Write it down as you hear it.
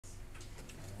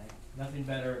Nothing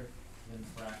better than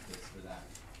practice for that.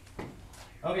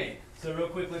 Okay, so real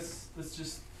quick, let's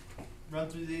just run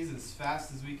through these as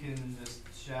fast as we can and just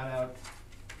shout out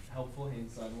helpful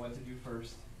hints on what to do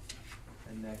first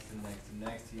and next and next and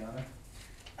next. Tiana?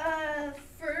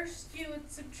 First you would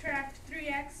subtract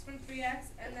 3x from 3x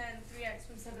and then 3x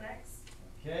from 7x.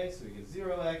 Okay, so we get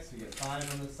 0x, we get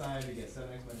 5 on the side, we get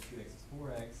 7x minus 2x is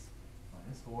 4x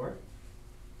minus 4.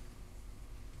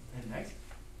 And next,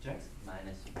 Jax?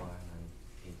 Minus 4 on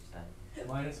each side.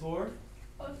 Minus 4.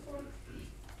 Plus 4.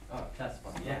 Oh, plus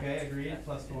 4. Yeah. Okay, agreed,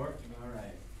 plus 4.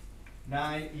 Alright.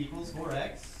 9 equals 4x.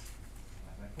 Divide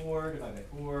by 4, divide by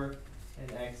 4,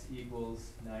 and x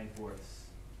equals 9/4. Or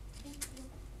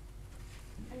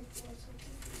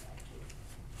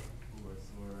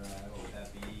what would that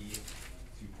be?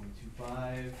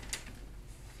 2.25.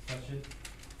 Question?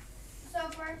 So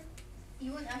for,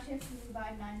 you wouldn't actually have to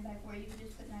divide 9 by 4, you would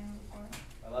just put 9 over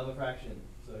 4. I love a fraction,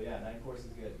 so yeah, 9/4 is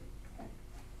good.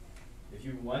 If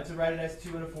you want to write it as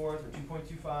 2 1/4 or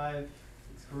 2.25,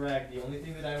 it's correct. The only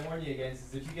thing that I warn you against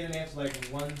is if you get an answer like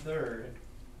 1/3,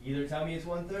 either tell me it's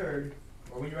 1/3,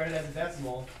 or when you write it as a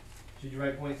decimal, should you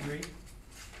write 0.3?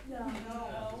 No.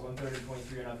 Because 1/3 and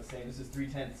 0.3 are not the same. This is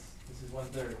 3/10. This is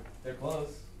 1/3. They're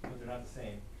close, but they're not the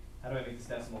same. How do I make this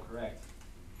decimal correct?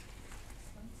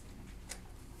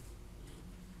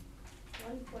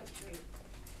 1.3.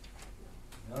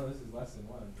 No, this is less than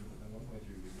 1. Then 1.3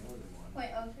 would be more than 1.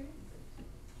 Point oh three?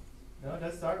 No, it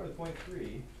does start with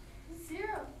 0.3.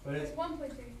 0. But it's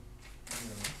 1.3.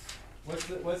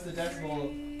 What's the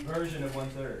decimal version of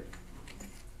 1/3?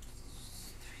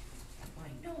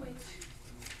 No, wait.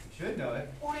 You should know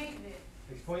it. Point.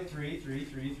 It's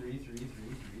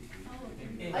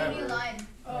 0.333333333. I need line.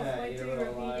 Oh, Yeah, 0.3 you have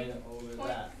a line repeating. over 0.3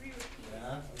 that. repeating.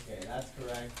 Yeah, okay, that's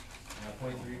correct. Now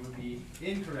 0.3 would be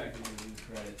incorrect if you lose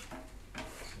credit.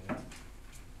 Yeah.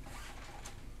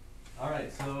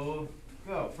 Alright, so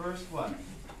go. First one.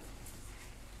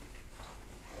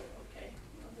 Okay.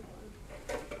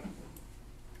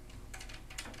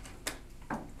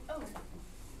 Oh.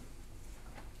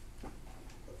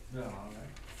 No,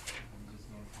 alright. I'm just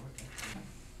going for it.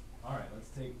 Alright, let's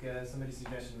take somebody's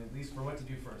suggestion, at least for what to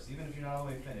do first, even if you're not all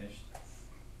the way finished.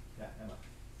 Yeah, Emma.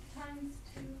 Times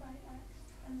 2 by x,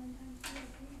 and then times 2 by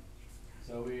 3.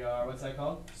 So we are, what's that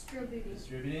called? Distributing.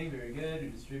 Distributing, very good. You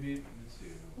distribute the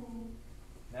 2.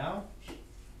 Now?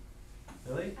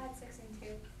 Billy? Add 6 and 2.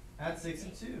 Add 6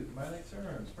 and 2. Combine like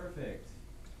terms. Perfect.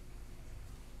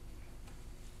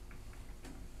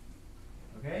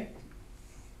 Okay?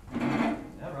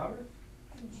 Now, Robert?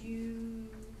 Would you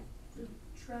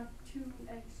subtract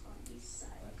 2x on each side?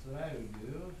 That's what I would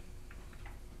do.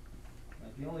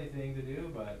 Not the only thing to do,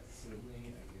 but certainly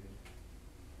a good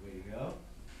way to go.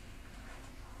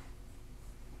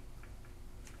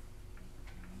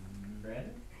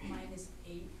 Brandon? Minus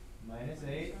 8. Minus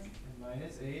 8 and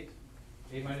minus 8.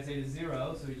 8 minus 8 is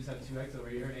 0, so we just have 2x over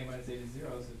here, and 8 minus 8 is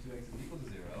 0, so 2x is equal to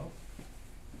 0.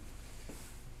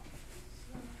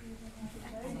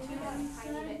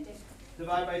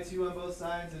 Divide by 2 on both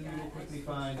sides, and we will quickly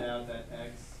find out that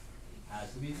x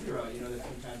has to be 0. You know that 2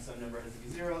 times some number has to be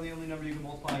 0. The only number you can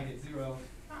multiply and get 0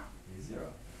 is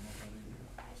 0.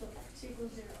 So x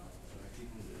equals 0. So x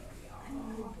equals 0.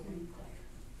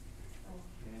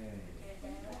 Okay.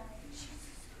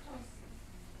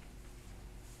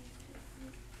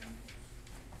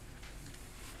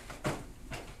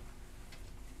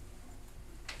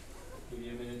 Give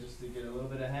you a minute just to get a little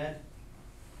bit ahead.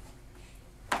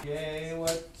 Okay,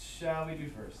 what shall we do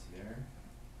first here?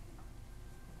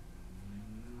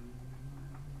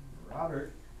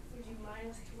 Robert. Would you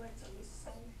minus 2x on each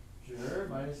side? Sure,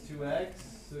 minus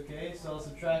 2x. Okay, so I'll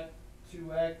subtract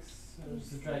 2x,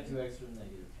 subtract 2x from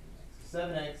negative 2x. So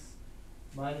 7x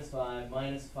minus 5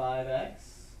 minus 5x, right?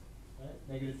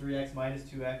 Negative 3x minus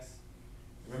 2x.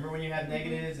 Remember when you have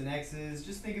negatives and x's,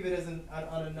 just think of it as on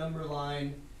a number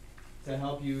line to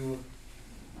help you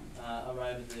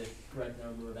arrive at the correct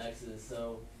number of x's.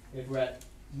 So if we're at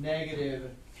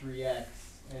negative 3x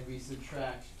and we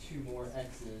subtract 2 more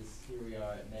x's, here we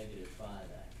are at negative 5x.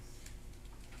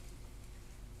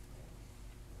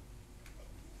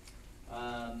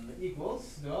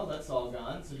 Equals, no, that's all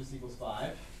gone, so just equals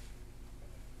 5.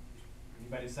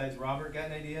 Anybody besides Robert got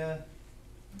an idea?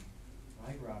 I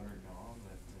like Robert and all,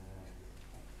 but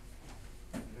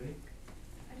anybody?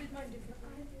 I did mine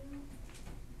differently.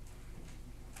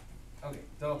 Okay,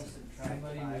 so Subtract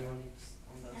somebody 5 new. on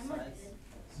both sides.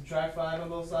 Subtract 5 on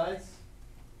both sides?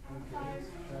 Okay, Five.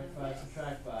 subtract 5,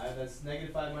 subtract 5. That's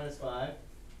negative 5 minus 5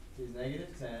 is negative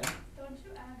 10. Don't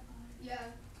you add 5?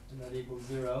 Yeah. And that equals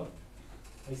 0.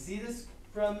 I see this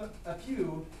from a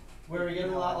pew where we get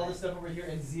all this stuff over here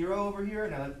and 0 over here.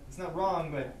 Now it's not wrong,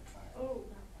 but Oh.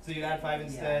 so you add 5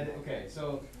 instead. Okay,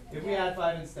 so if we add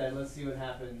 5 instead, let's see what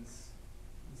happens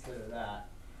instead of that.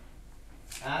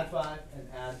 Add 5 and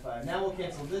add 5. Now we'll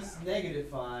cancel this negative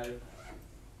 5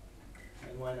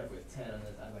 and wind up with 10 on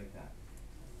this. I like that.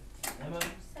 Emma,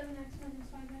 7x minus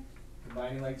 5x.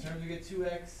 combining like terms, we get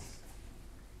 2x.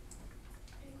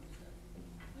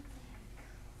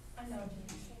 I know.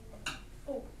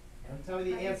 Oh. Don't tell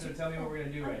me the answer, tell me what we're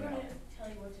going to do right I'm now. gonna tell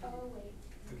you what to do. Oh, wait.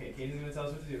 Okay, Katie's going to tell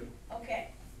us what to do. Okay,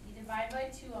 you divide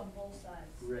by 2 on both sides.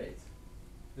 Great.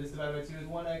 This divided by 2 is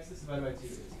 1x, this divided by 2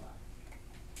 is 5.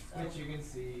 So, Which you can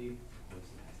see, of course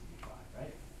it has to be 5,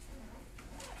 right?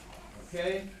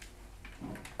 Okay.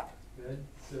 Good.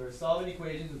 So we're solving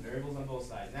equations with variables on both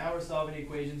sides. Now we're solving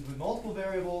equations with multiple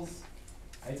variables.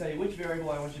 I tell you which variable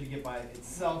I want you to get by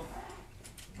itself.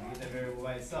 You get that variable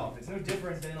by itself. It's no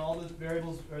different than all the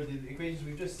variables or the equations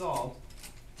we've just solved.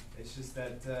 It's just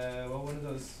that well, one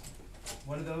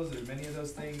of those or many of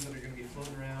those things that are going to be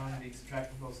floating around, being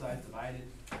subtracted from both sides, divided,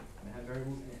 and have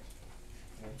variables in it.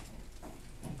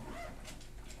 Okay.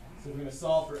 So we're going to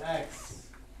solve for x.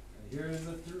 Here is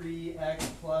a 3x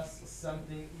plus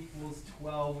something equals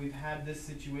 12. We've had this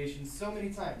situation so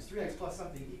many times. 3x plus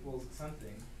something equals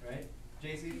something, right?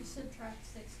 JC? You subtract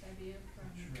 6w from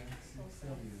Subtract both 6w,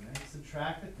 sides. right?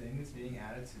 Subtract the thing that's being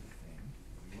added to the thing.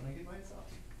 We want to get by itself.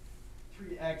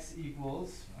 3x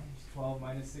equals, well, just 12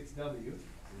 minus 6w. So there's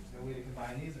no way to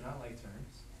combine these. They're not like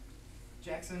terms.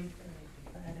 Jackson?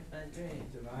 Divided by 3.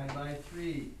 Divide by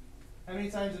 3. How many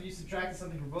times have you subtracted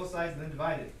something from both sides and then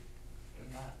divided?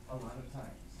 Not a lot of times.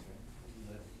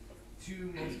 Right? These are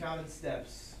the 2 most common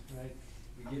steps, right?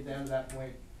 We get down to that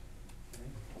point.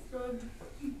 Right? So,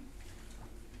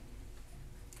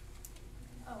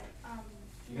 Oh,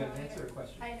 You got no, an answer or a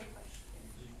question? I had a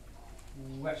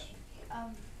question. Question.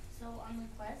 So on the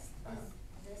quest, Uh-huh.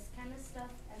 is this kind of stuff,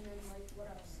 and then like what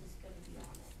else is gonna be on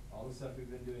it? All the stuff we've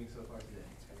been doing so far today.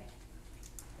 Okay.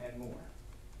 And more.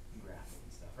 And graphing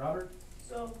and stuff. Robert?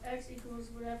 so x equals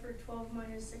whatever 12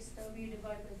 minus 6w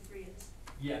divided by 3 is.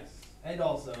 Yes. And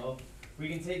also, we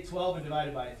can take 12 and divide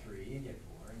it by 3 and get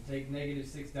 4. And take negative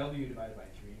 6w divided by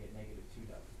 3 and get negative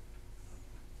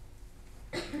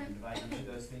 2w. And divide each of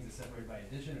those things as separated by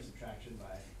addition or subtraction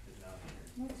by the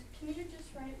denominator. Can you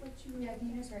just write what you? Yeah, can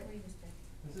you just write what you just did?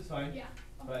 This is fine. Yeah.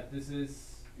 But this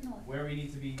is No. where we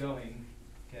need to be going,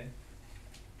 okay?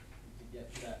 To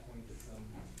get to that point at some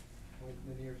point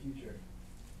in the near future.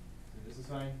 So this is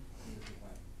fine, and this is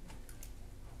fine.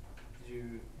 Did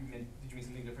you mean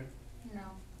something different?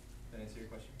 No. Did I answer your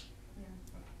question? Yeah.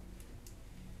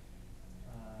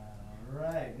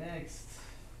 Alright, next.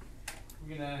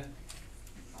 We're gonna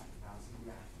talk about some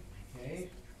graphing, okay?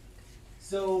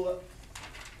 So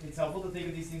it's helpful to think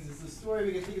of these things as a story.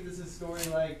 We can think of this as a story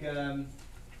like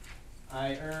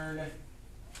I earn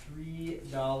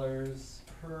 $3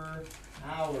 per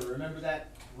hour. Remember that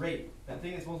rate. That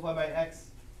thing that's multiplied by x,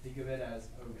 think of it as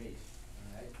a rate.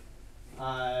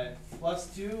 Alright. Plus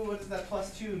 2, what does that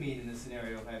plus 2 mean in this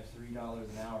scenario if I have $3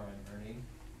 an hour I'm earning?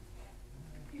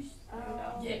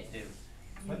 Yeah.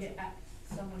 What?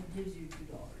 Someone gives you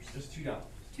 $2. Just $2.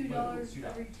 $2 $2.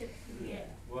 every tip. Yeah.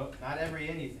 Well, not every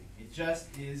anything. It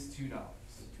just is $2. $2.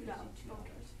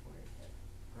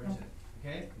 Per tip.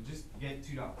 Okay? You just get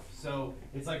 $2. So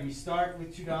it's like we start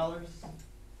with $2.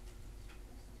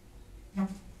 If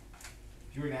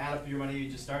you were gonna add up your money, you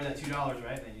just started at $2,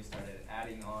 right? Then you started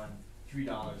adding on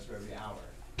 $3 for every hour.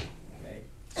 Okay?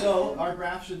 So our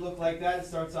graph should look like that. It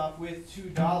starts off with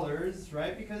 $2,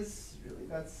 right? Because really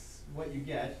that's what you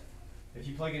get if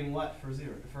you plug in what for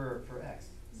for x?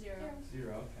 0.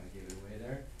 0, kind of gave it away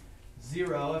there.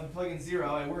 0, if I plug in 0,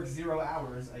 I work 0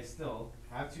 hours, I still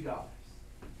have $2.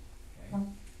 Okay?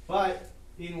 But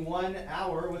in 1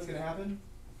 hour, what's going to happen?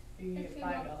 You It's get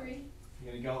gonna go $5. up 3.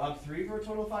 You're going to go up 3 for a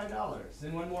total of $5.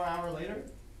 Then 1 more hour later,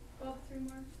 Go up 3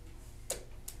 more.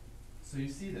 so you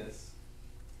see this.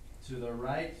 To the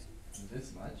right,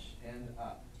 this much, and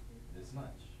up this much.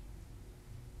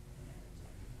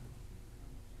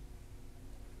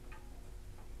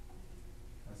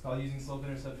 That's called using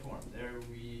slope-intercept form.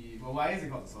 Well, why is it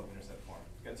called the slope-intercept form?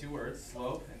 It's got 2 words,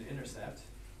 slope and intercept.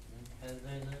 Because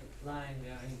there's a line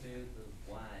going to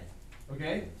the y.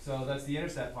 Okay, so that's the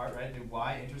intercept part, right? The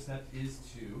y-intercept is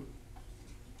 2.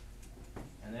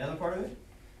 And the other part of it?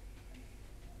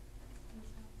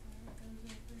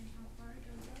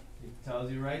 It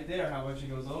tells you right there how much it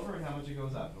goes over and how much it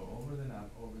goes up. Go over then up,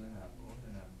 over then up, over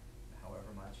then up.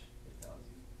 However much it tells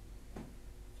you.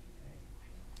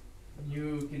 Okay.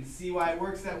 You can see why it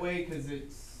works that way because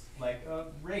it's like a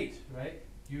rate, right?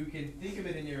 You can think of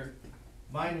it in your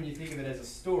mind when you think of it as a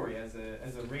story, as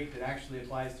a rate that actually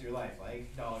applies to your life,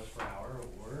 like dollars per hour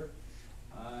or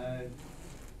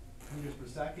meters per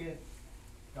second,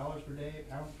 dollars per day,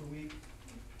 pounds per week.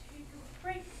 Take a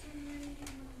break from the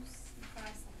news.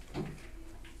 Buy something.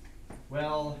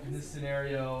 Well, in this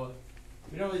scenario,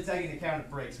 we don't really take into account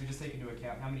breaks. We just take into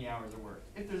account how many hours are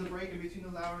worked. If there's a break in between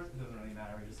those hours, it doesn't really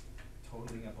matter. We're just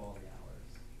totaling up all the hours.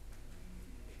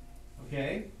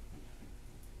 Okay?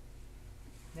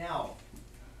 Now,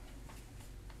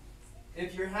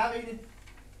 if you're having,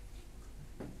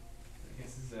 I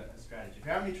guess this is a strategy. If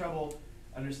you're having any trouble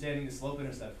understanding the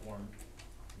slope-intercept form,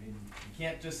 I mean, you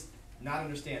can't just not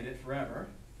understand it forever.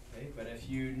 Okay? But if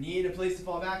you need a place to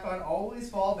fall back on, always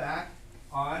fall back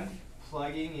on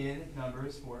plugging in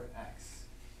numbers for x.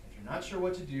 If you're not sure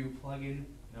what to do, plug in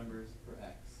numbers for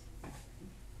x.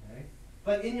 Okay?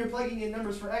 But in your plugging in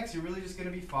numbers for x, you're really just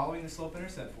going to be following the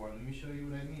slope-intercept form. Let me show you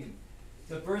what I mean.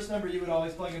 The first number you would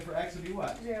always plug in for x would be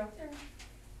what? 0.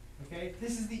 Okay?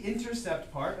 This is the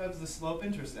intercept part of the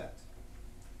slope-intercept.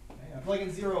 Okay? I'm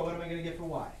plugging 0. What am I going to get for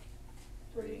y?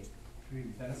 3.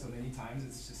 We've done it so many times,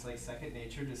 it's just like second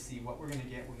nature to see what we're going to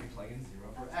get when we plug in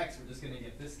 0 for x. We're just going to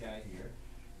get this guy here.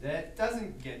 That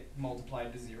doesn't get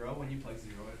multiplied to 0 when you plug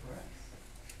 0 in for x.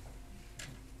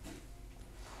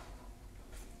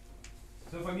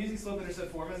 So if I'm using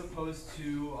slope-intercept form as opposed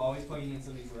to always plugging in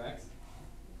something for x,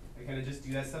 I kind of just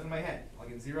do that stuff in my head. Plug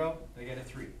in 0, I get a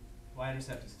 3.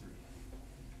 Y-intercept is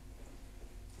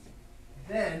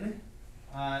 3. Then,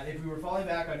 if we were falling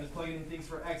back on just plugging in things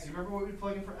for x, you remember what we'd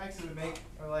plug in for x? It would make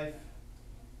our life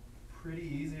pretty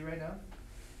easy right now.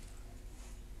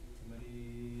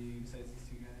 Somebody besides these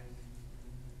two guys?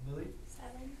 Lily?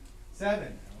 7.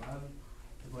 7.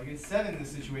 To plug in 7 in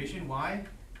this situation. Why?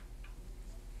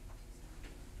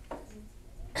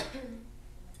 It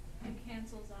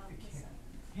cancels out the 7.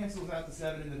 Cancels out the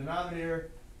 7 in the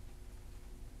denominator.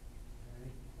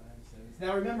 Alright, 5 7s.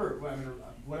 Now remember,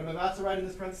 what I'm about to write in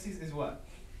this parentheses is what?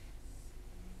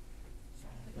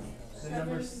 The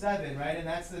number 7, right? And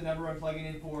that's the number I'm plugging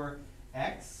in for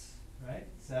x, right?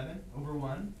 7 over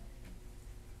 1.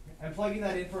 I'm plugging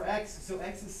that in for x, so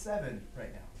x is 7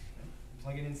 right now. I'm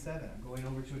plugging in 7. I'm going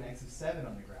over to an x of 7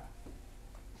 on the graph.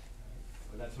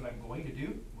 So that's what I'm going to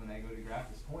do when I go to graph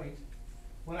this point.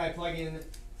 When I plug in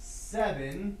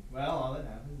 7, well, all that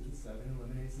happens is 7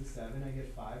 eliminates the 7. I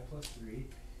get 5 plus 3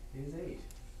 is 8.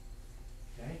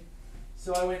 Okay?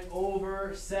 So I went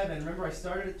over 7. Remember, I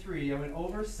started at 3. I went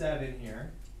over 7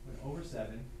 here. Went over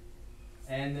 7.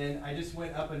 And then I just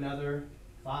went up another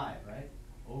 5, right?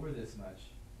 Over this much.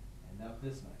 And up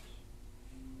this much.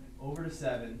 Over to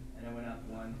 7. And I went up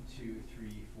 1, 2,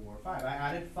 3, 4, 5. I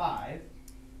added 5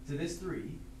 to this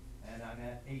 3. And I'm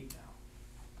at 8 now.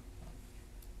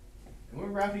 And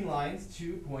when we're graphing lines,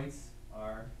 2 points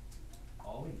are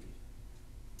all we need.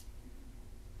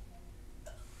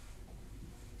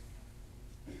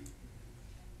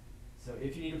 So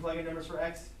if you need to plug in numbers for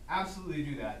x, absolutely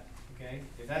do that. Okay?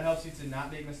 If that helps you to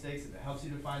not make mistakes, if it helps you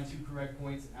to find 2 correct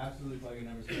points, absolutely plug in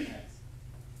numbers for x.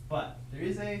 But there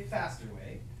is a faster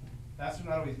way. Faster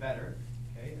not always better.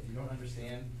 Okay? If you don't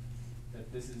understand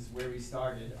that this is where we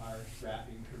started our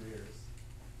graphing careers,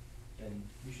 then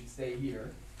you should stay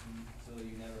here so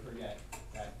you never forget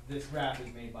that this graph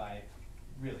is made by,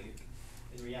 really,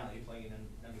 in reality, plugging in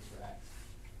numbers for x.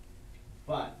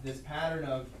 But this pattern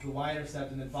of the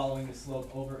y-intercept and then following the slope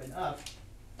over and up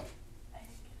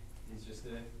is just a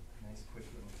nice quick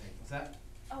little thing. What's that?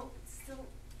 Oh, it's still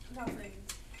nothing.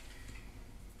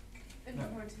 No.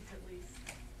 Important at least.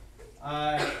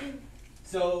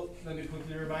 So let me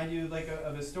quickly remind you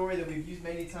of a story that we've used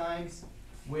many times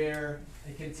where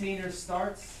a container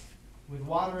starts with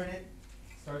water in it,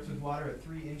 starts with water at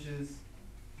 3 inches,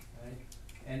 right?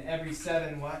 And every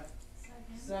 7 what?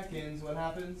 Seconds, what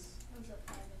happens? Goes up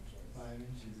 5 inches. 5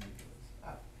 inches and it goes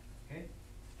up. Okay?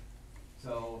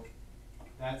 So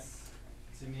that's,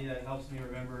 to me, that helps me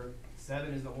remember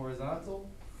 7 is the horizontal,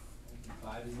 and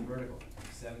 5 is the vertical.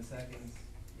 7 seconds,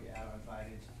 we add on 5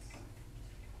 inches.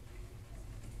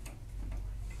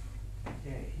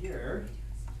 Okay, here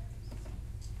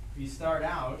we start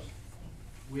out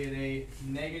with a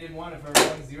 -1. If I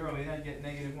run 0 in, I'd get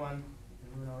 -1.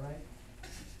 Everyone all right?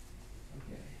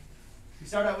 Okay. We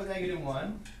start out with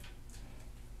 -1.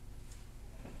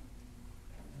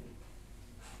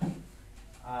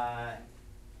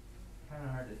 Kind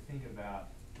of hard to think about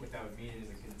what that would mean as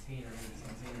a container. This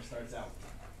container starts out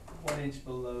 1 inch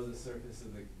below the surface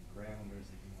of the ground or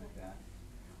something like that.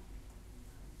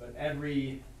 But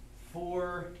every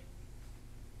 4,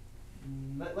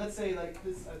 let's say like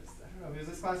this, I don't know, if it was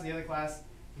this class or the other class,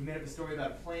 we made up a story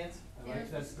about a plant. I Yeah,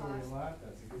 like that it's story a cost. lot.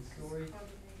 That's a good story. Probably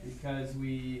negative. Because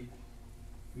we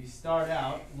start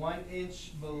out 1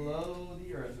 inch below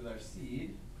the earth with our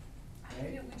seed. I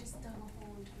Right? think we just dug a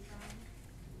hole into the ground.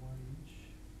 1 inch.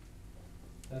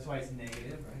 That's why it's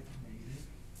negative, right? Negative.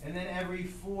 And then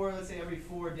let's say every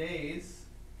 4 days,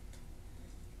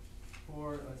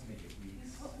 let's make it You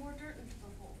weeks. put more dirt into the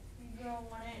hole. You grow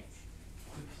 1 inch.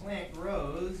 The plant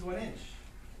grows 1 inch.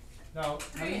 No, how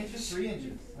 3 many inches. inches? 3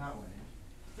 inches, not 1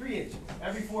 inch. 3 inches.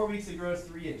 Every 4 weeks it grows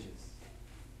 3 inches.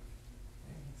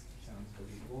 Okay, that sounds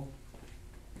believable.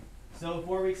 So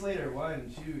 4 weeks later,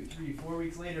 1, 2, 3, 4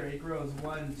 weeks later, it grows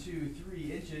 1, 2,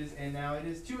 3 inches, and now it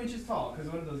is 2 inches tall, because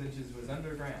one of those inches was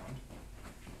underground.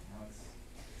 Now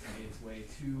it's made its way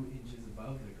 2 inches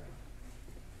above the ground.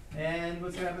 And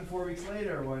what's gonna happen 4 weeks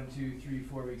later? 1, 2, 3,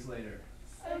 4 weeks later.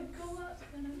 So go up,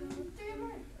 gonna go 3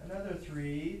 more. Another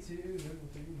 3, 2,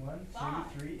 1, 2,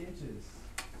 Five. 3 inches.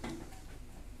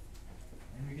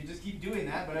 And we can just keep doing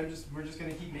that, but we're just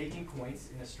gonna keep making points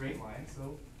in a straight line,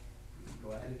 so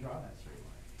go ahead and draw that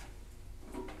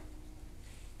straight line.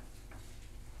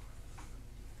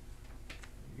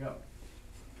 There you go.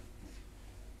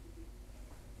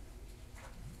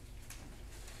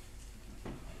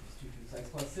 Minus 2 times x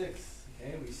plus 6.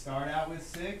 Okay, we start out with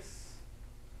 6.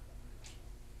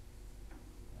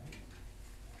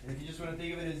 And if you just want to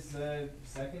think of it as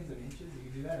seconds and inches,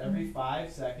 you can do that. Every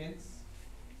 5 seconds,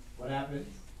 what happens?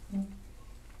 Every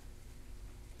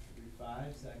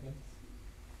 5 seconds,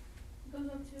 Goes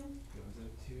up 2. goes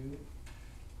up 2.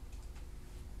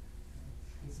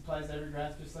 This applies to every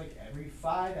graph, just like every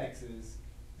 5 x's,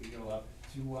 we go up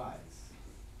 2 y's.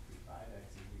 Every 5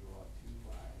 x's, we go up 2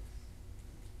 y's.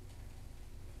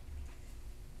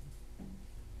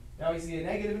 Now we see a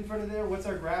negative in front of there. What's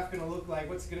our graph going to look like?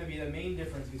 What's going to be the main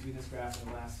difference between this graph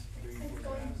and the last 3 or 4 It's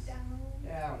going graphs? down.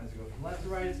 Down. As we go from left to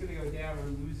right, it's going to go down.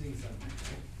 We're losing something.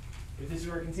 If this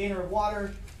were a container of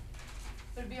water,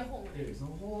 There'd be a hole in it. there's a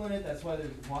hole in it. That's why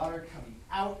there's water coming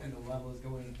out and the level is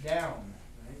going down.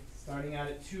 Right? Starting out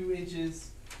at 2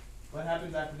 inches. What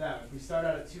happens after that? If we start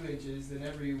out at 2 inches, then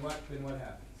every what? Then what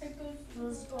happens? It goes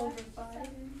Goes to over the 5.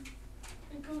 7.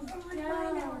 It goes Oh, my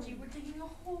no. analogy. We're digging a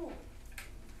hole.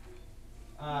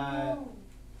 No.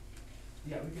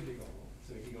 Yeah, we could dig a hole.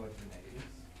 So we can go into the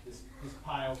negatives. This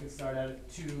pile could start out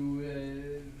at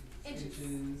 2 Inches.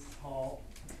 inches tall.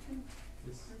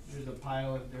 There's a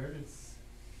pile of dirt. It's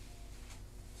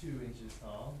 2 inches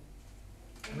tall.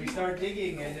 We start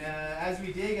digging, and as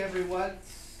we dig, what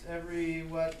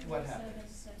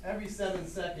happens? Every 7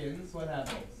 seconds, what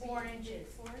happens? 4 inches.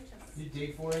 4 inches. You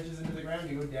dig 4 inches into the ground,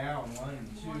 you go down 1,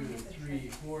 2, 3,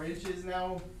 4 inches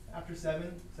now. After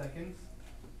 7 seconds,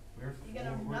 we're You get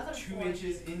we're another 2 4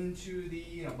 inches into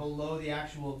the below the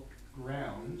actual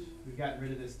ground. We've gotten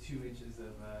rid of this 2 inches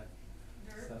of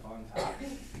Dirt. stuff on top,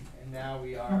 and now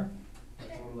we are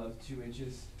a total of 2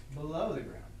 inches below the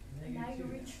ground. And now you Negative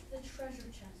 2 reach the treasure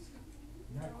chest.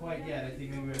 Not quite yet. I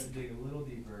think maybe we have to dig a little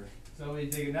deeper. So we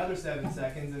dig another 7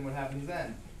 seconds, and what happens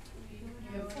then?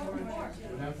 You have 4 more.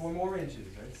 Go down 4 more inches,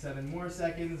 right? 7 more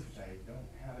seconds, which I don't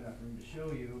have enough room to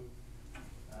show you.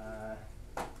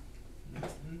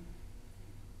 Mhm.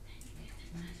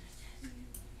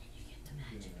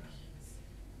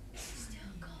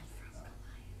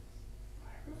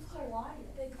 Who's Goliath?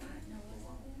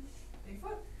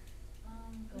 Bigfoot?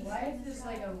 Goliath is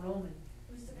like a Roman.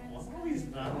 Who's the guy Well, that's no, he's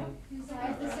not.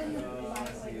 Goliath is in the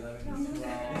Let's see, 11, It's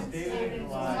 12. David and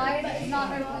Goliath. Goliath is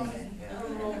not a Roman. Yeah.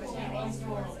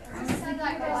 Who said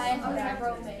that Goliath was a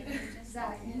Roman?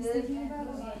 Exactly.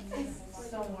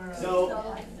 Somewhere.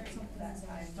 So- that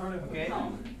time. Okay.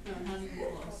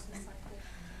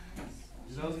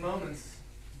 Those moments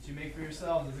that you make for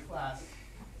yourselves as a class.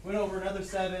 Went over another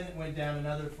 7, went down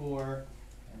another 4,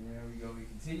 and there we go. We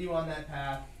continue on that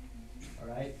path. All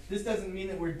right. This doesn't mean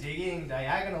that we're digging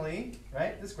diagonally,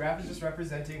 right? This graph is just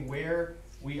representing where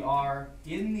we are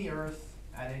in the earth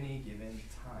at any given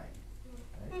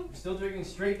time. Right? We're still digging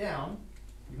straight down,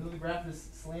 even though the graph is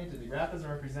slanted. The graph doesn't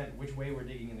represent which way we're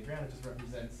digging in the ground. It just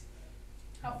represents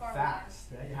How far we are. fast,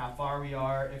 right? How far we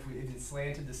are. If it's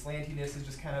slanted, the slantiness is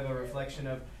just kind of a reflection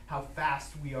of how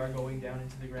fast we are going down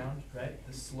into the ground, right?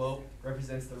 The slope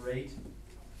represents the rate.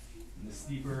 And the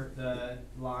steeper the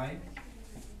line,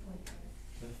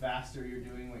 the faster you're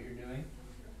doing what you're doing.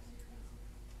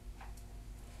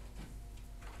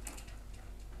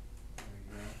 There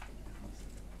we go.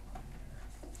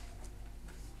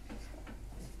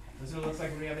 This is what it looks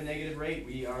like when we have a negative rate.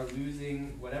 We are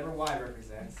losing whatever y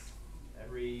represents,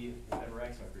 whatever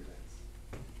x represents.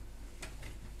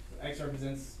 So x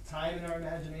represents time in our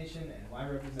imagination, and y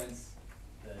represents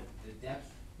the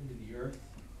depth into the earth.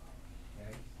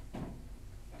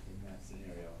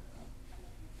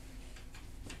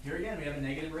 here again, we have a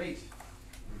negative rate.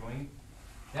 We're going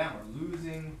down, we're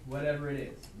losing whatever it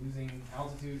is. Losing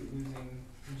altitude, losing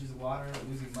inches of water,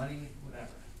 losing money,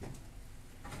 whatever.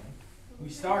 Okay. We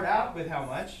start out with how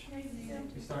much?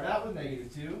 We start out with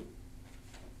 -2.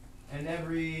 And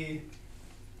every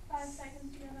 5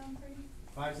 seconds, you go down 3.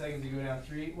 5 seconds you go down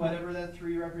 3, whatever that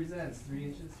 3 represents. 3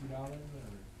 inches, $3,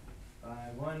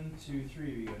 whatever. 1, 2,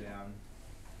 3 we go down.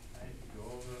 Right, we go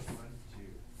over 1,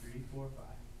 2, 3, 4, 5.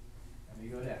 And we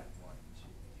go down 1, 2,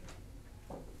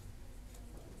 3.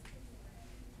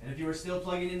 And if you were still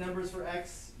plugging in numbers for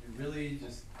x, you're really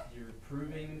just, you're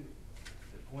proving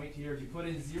the point here. If you put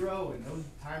in 0 and no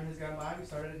time has gone by, we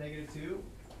started at -2.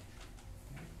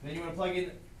 Then you want to plug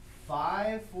in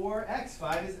 5 for x.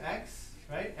 5 is x,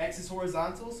 right? X is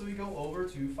horizontal, so we go over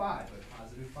to 5, a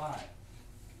positive 5.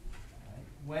 Right?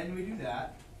 When we do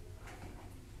that,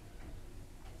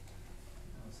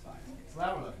 that's 5. So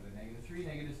now we're left with a -3,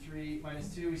 -3,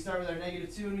 -2. We start with our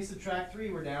 -2 and we subtract 3.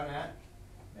 We're down at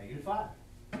 -5.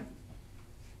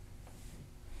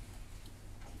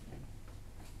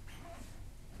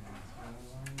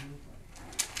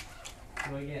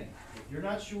 So again, if you're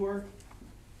not sure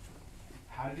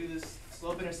how to do this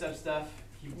slope-intercept stuff,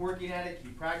 keep working at it,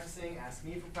 keep practicing, ask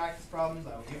me for practice problems,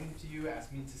 I will give them to you,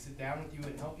 ask me to sit down with you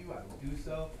and help you, I will do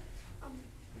so.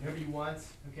 Whenever you want,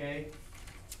 okay?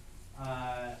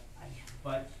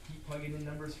 But keep plugging in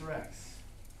numbers for x.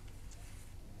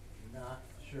 If you're not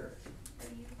sure.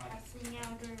 Are you passing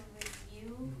out a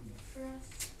review for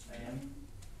us? I am.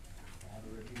 I have a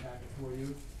review packet for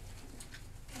you.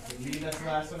 I believe that's the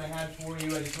last one I had for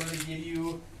you. I just wanted to give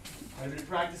you a bit of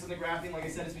practice on the graphing. Like I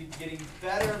said, it's been getting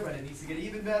better, but it needs to get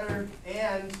even better.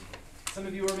 And some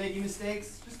of you are making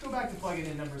mistakes. Just go back to plugging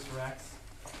in numbers for x.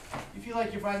 You feel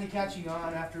like you're finally catching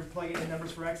on after plugging in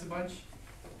numbers for x a bunch,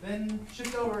 then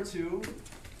shift over to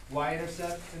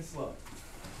y-intercept and slope.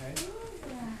 Okay?